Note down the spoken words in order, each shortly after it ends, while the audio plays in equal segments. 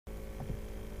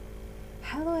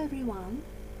Hello everyone,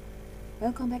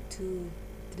 welcome back to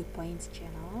the Points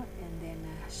channel. And then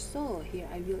so here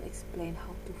I will explain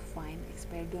how to find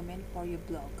expired domain for your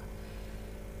blog.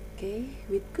 Okay,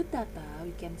 with good data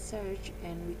we can search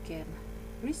and we can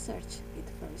research it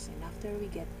first, and after we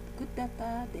get good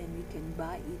data then we can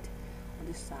buy it on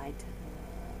the site,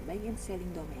 buying and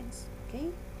selling domains. Okay,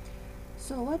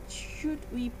 so what should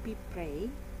we prepare?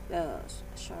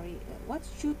 What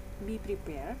should be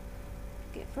prepared?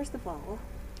 Okay, first of all,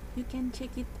 you can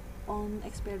check it on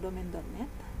expireddomain.net.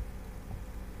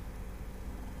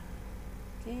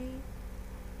 Okay,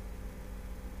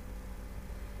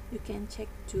 you can check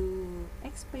to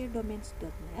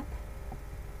expireddomains.net,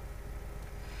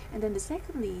 and then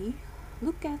secondly,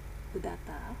 look at the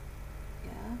data,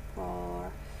 yeah,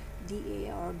 for DA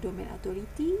or domain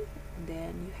authority.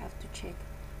 Then you have to check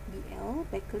BL,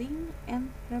 backlink,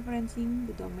 and referencing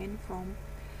the domain from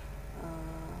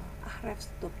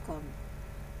ahrefs.com.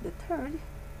 The third,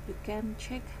 you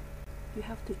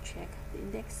have to check the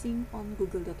indexing on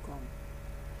google.com.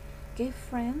 Okay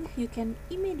friend, you can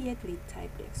immediately type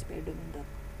the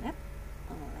expireddomain.net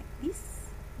like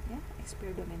this, yeah,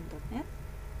 expireddomain.net,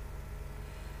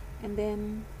 and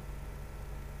then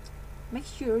make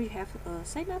sure you have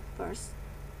sign up first.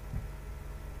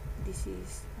 This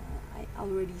is I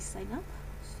already signed up,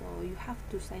 so you have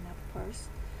to sign up first,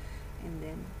 and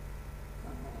then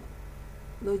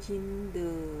log in the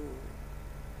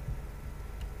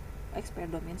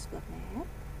expireddomains.net,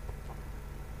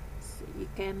 so you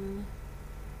can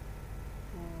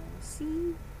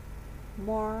see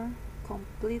more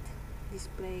complete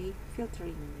display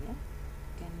filtering. Yeah,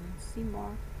 you can see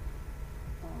more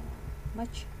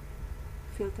much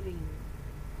filtering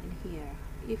in here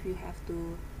if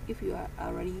you are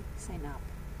already signed up.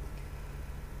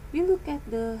 We look at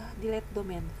the delete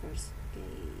domain first. Okay,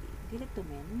 delete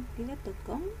domain,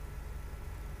 delete.com.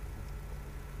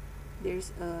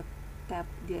 There's a tab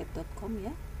delete.com,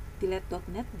 yeah,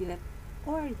 delete.net,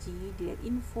 delete.org, delete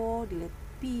info, delete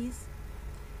peace,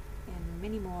 and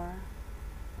many more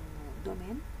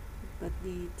domain, but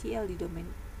the TLD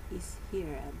domain is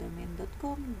here,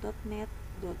 domain.com, .net,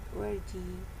 .org.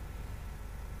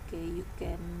 Okay, you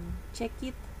can check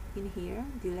it in here,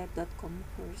 delete.com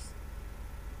first.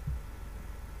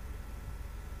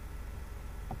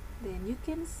 Then you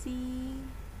can see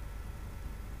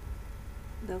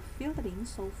the filtering,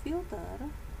 so filter,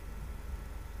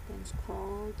 then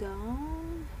scroll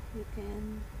down, you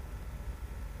can,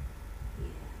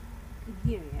 yeah, in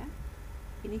here, yeah,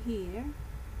 in here,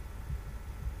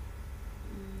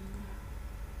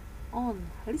 on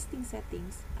listing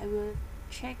settings, I will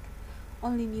check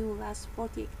only new last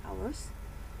 48 hours.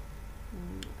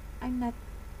 I'm not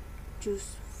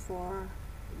choose for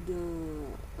the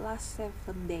last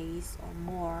 7 days or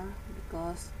more,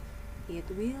 because it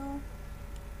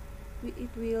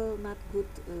will not good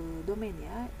domain,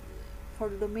 yeah, for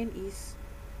the domain is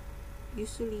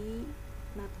usually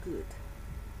not good.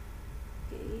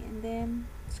 Okay, and then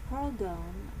scroll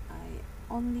down, I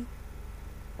only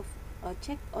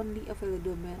check only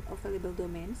available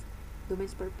domains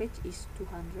per page is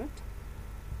 200.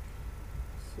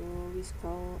 So we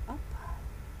scroll up,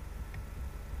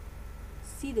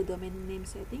 see the domain name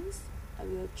settings. I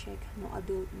will check no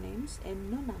adult names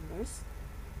and no numbers.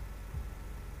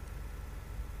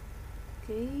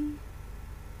 Okay,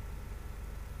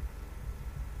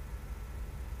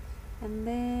 and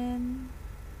then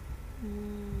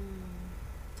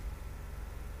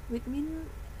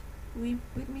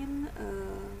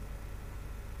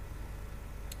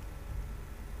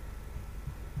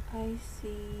I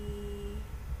see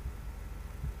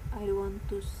I want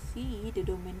to see the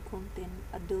domain content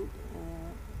adult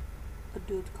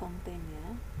content,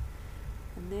 yeah,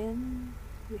 and then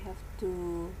we have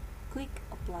to click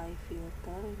apply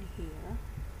filter in here.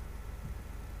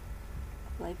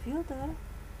 Apply filter.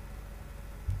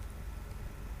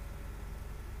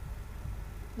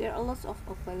 There are lots of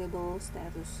available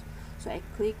status, so I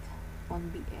click on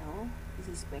BL, this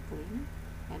is backlink,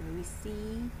 and we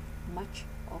see much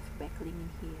of backlink in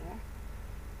here.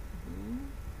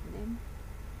 And then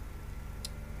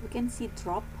we can see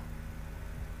drop.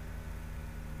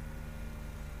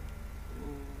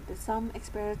 The some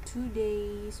expired 2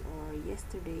 days or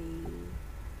yesterday.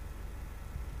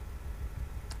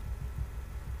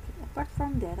 Okay, apart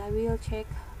from that, I will check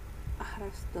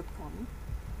ahrefs.com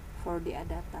for the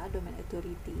data domain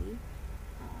authority.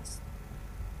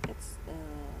 That's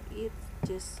it's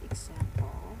just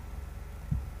example.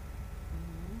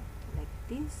 Like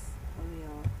this, I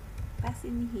will pass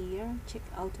in here, check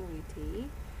authority,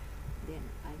 then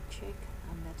I check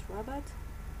I'm not robot,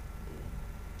 then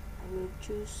I I will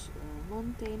choose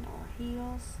mountain or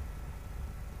hills.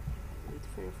 With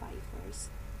verify first.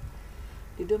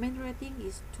 The domain rating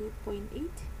is 2.8.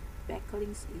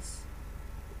 Backlinks is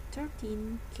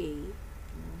 13k.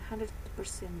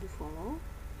 100% do follow.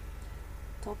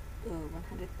 Top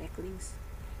 100 backlinks,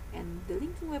 and the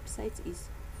linking websites is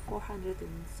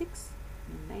 406.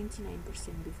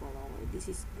 99% do follow. This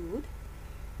is good,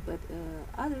 but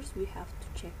others we have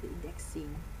to check the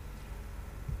indexing.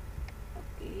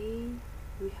 Okay,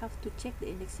 we have to check the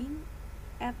indexing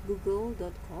at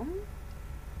google.com,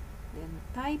 then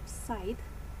type site,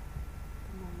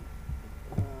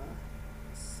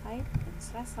 site and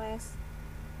slash,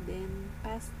 then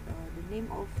paste the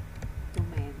name of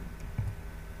domain.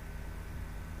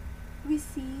 We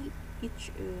see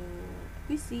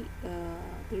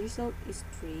the result is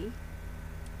 3.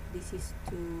 This is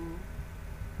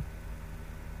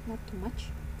not too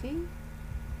much. Okay,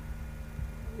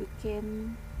 we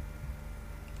can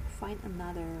find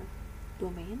another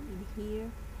domain in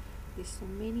here. There's so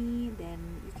many,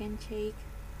 then you can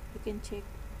check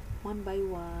one by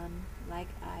one, like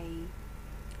I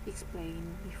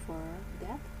explained before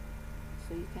that.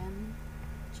 So you can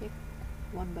check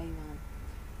one by one.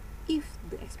 If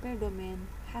the expert domain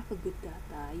have a good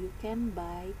data, you can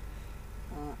buy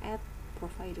ad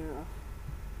provider of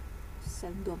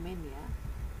selling domain.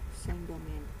 Selling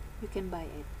domain, you can buy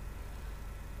it.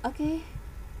 Okay,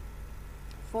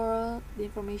 for the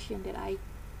information that I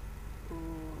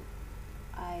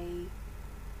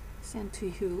sent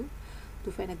to you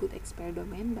to find a good expert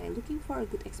domain by looking for a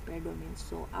good expert domain.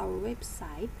 So our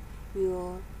website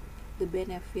will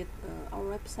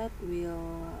our website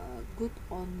will good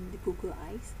on the Google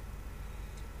eyes.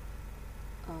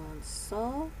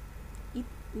 So it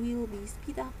will be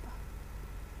speed up,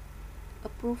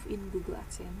 approved in Google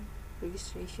AdSense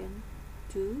registration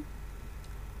too.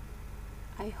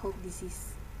 I hope this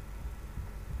is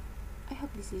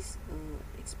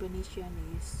explanation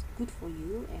is good for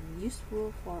you and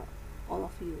useful for all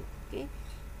of you. Okay,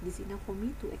 this is enough for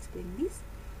me to explain this.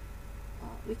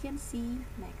 We can see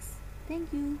next.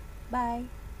 Thank you. Bye.